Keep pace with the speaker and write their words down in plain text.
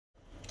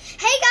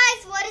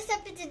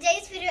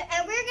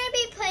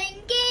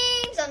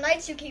on Nigh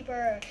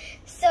Zookeeper.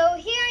 So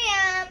here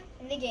I am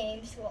in the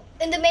games, well,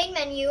 in the main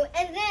menu,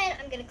 and then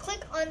I'm gonna click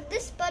on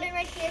this button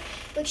right here,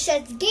 which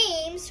says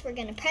games. We're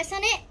gonna press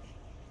on it.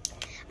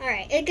 All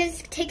right, it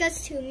does take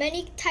us to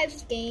many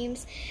types of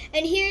games,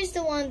 and here's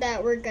the one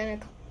that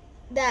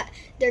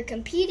they're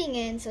competing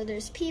in. So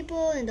there's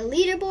people in the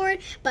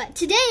leaderboard, but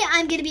today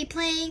I'm gonna be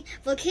playing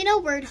Volcano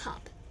Word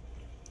Hop.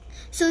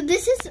 So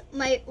this is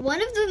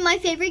one of my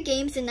favorite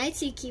games in Nigh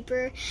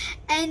Zookeeper,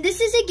 and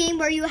this is a game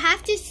where you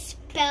have to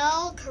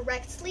spell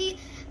correctly,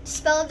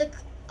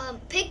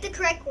 pick the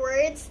correct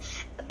words,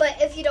 but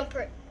if you don't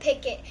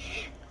pick it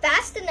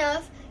fast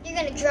enough, you're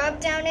gonna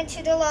drop down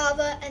into the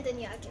lava and then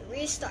you have to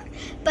restart.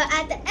 But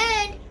at the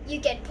end, you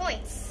get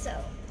points. So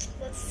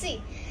let's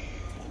see.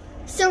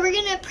 So we're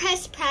gonna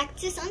press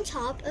practice on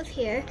top of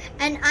here,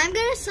 and I'm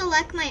gonna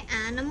select my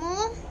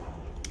animal.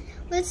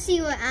 Let's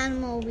see what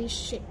animal we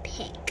should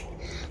pick.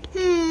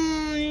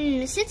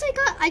 Since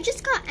I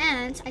just got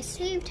Ant, I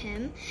saved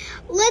him.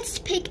 Let's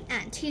pick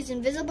Ant. He's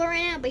invisible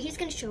right now, but he's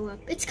gonna show up.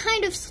 It's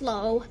kind of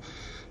slow,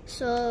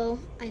 so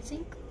I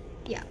think,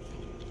 yeah.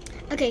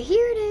 Okay,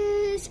 here it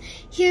is.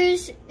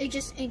 Here's it,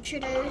 just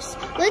introduce.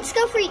 Let's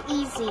go for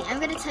easy. I'm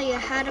gonna tell you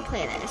how to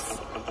play this.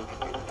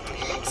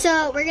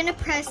 So we're gonna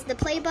press the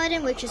play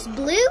button, which is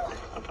blue.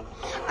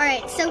 All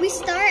right, so we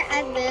start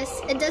at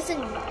this. It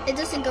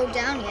doesn't go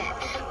down yet,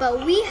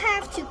 but we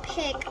have to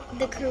pick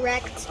the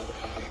correct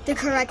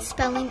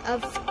spelling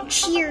of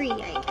cherry,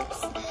 I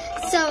guess.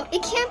 So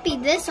it can't be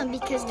this one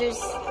because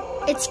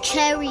it's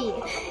cherry,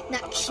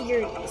 not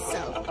cheery.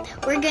 So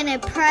we're gonna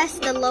press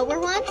the lower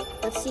one.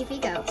 Let's see if we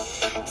go.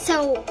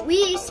 So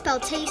we spell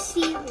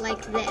tasty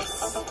like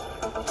this.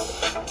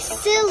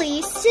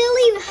 Silly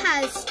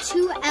has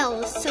 2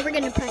 L's, so we're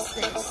gonna press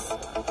this.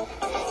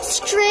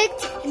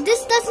 Strict,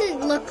 this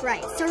doesn't look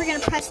right, so we're gonna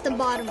press the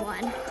bottom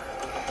one.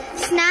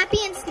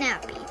 Snappy and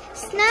snappy.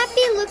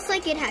 Snappy looks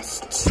like it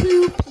has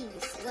 2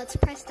 P's. Let's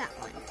press that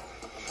one.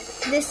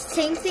 This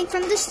same thing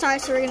from the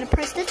start, so we're gonna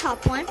press the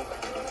top one.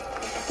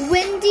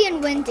 Windy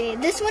and windy.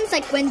 This one's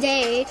like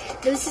windy.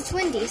 This is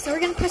windy, so we're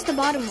gonna press the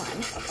bottom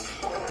one.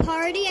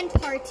 Party and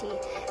party.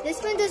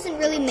 This one doesn't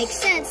really make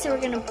sense, so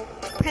we're gonna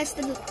press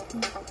the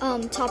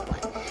top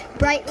one.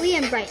 Brightly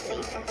and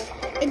brightly.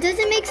 It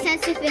doesn't make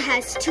sense if it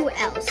has 2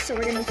 L's, so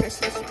we're gonna press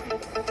this one.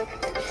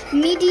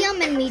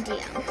 Medium and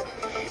medium.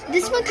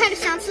 This one kind of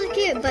sounds like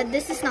it, but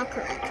this is not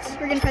correct.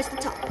 We're gonna press the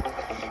top.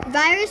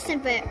 Virus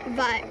and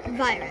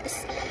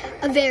virus.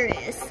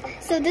 Various.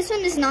 So this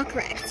one is not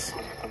correct.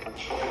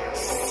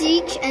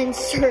 Seek and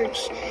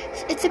search.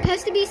 It's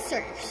supposed to be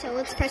search, so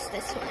let's press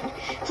this one.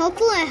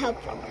 Helpful and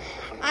helpful.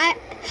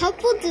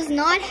 Helpful does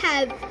not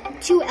have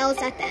 2 L's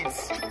at the end.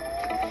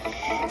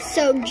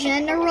 So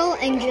general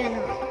and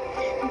general.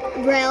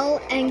 Rel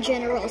and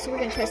general, so we're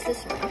gonna press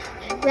this one.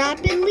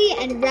 Rapidly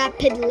and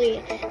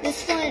rapidly.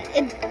 This one,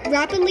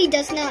 rapidly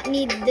does not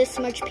need this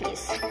much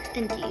P's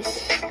and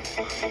D's.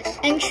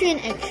 Entry and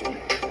entry.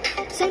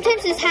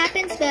 Sometimes this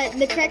happens, but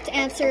the correct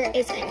answer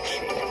is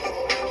entry.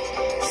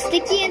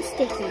 Sticky and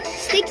sticky.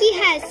 Sticky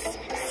has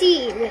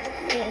C in it.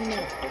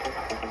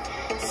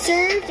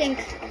 Served and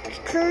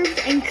curved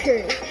and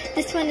curved.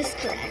 This one is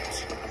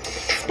correct.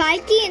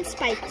 Spiky and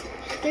spiky.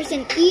 There's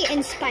an E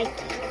in spiky.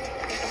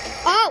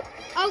 Oh!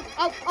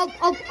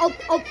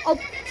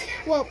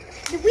 Well,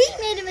 we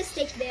made a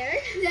mistake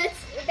there.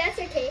 That's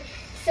okay.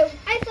 So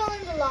I fell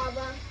in the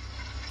lava,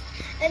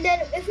 and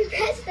then if we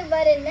press the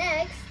button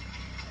next,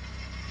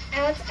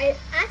 I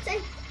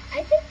think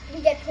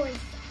we get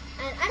points,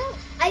 and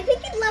I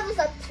think it levels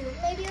up too,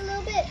 maybe a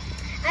little bit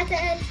at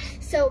the end.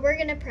 So we're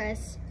gonna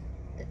press.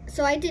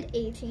 So I did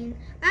 18.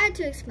 I had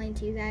to explain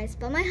to you guys,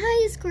 but my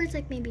highest score is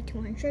like maybe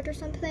 200 or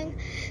something.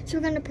 So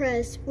we're gonna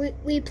press.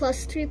 We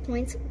plus 3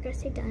 points. We're gonna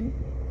say done.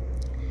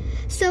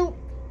 So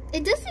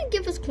it doesn't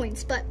give us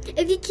points, but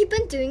if you keep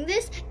on doing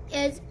this,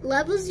 it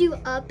levels you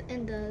up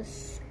in the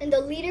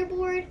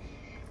leaderboard,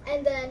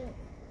 and then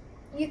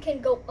you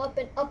can go up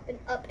and up and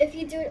up if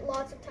you do it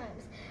lots of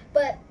times.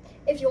 But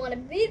if you want to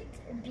beat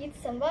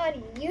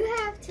somebody, you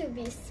have to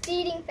be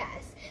speeding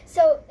fast.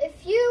 So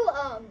if you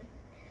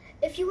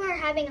are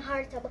having a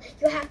hard trouble,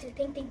 you have to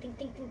think.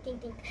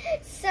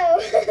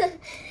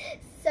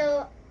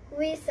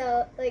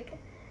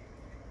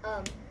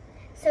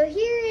 So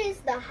here is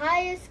the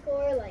highest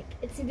score, like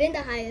it's been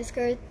the highest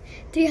score,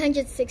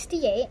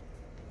 368,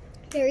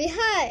 very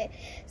high.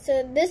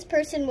 So this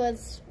person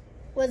was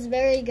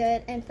very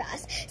good and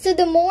fast. So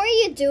the more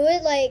you do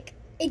it, like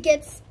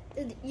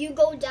you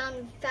go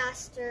down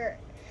faster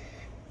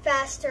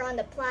on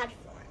the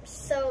platform.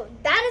 So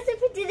that is it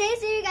for today's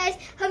video, guys.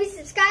 Hope you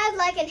subscribe,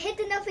 like, and hit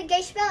the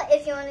notification bell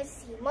if you want to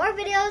see more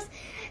videos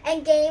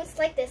and games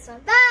like this one.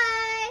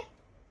 Bye!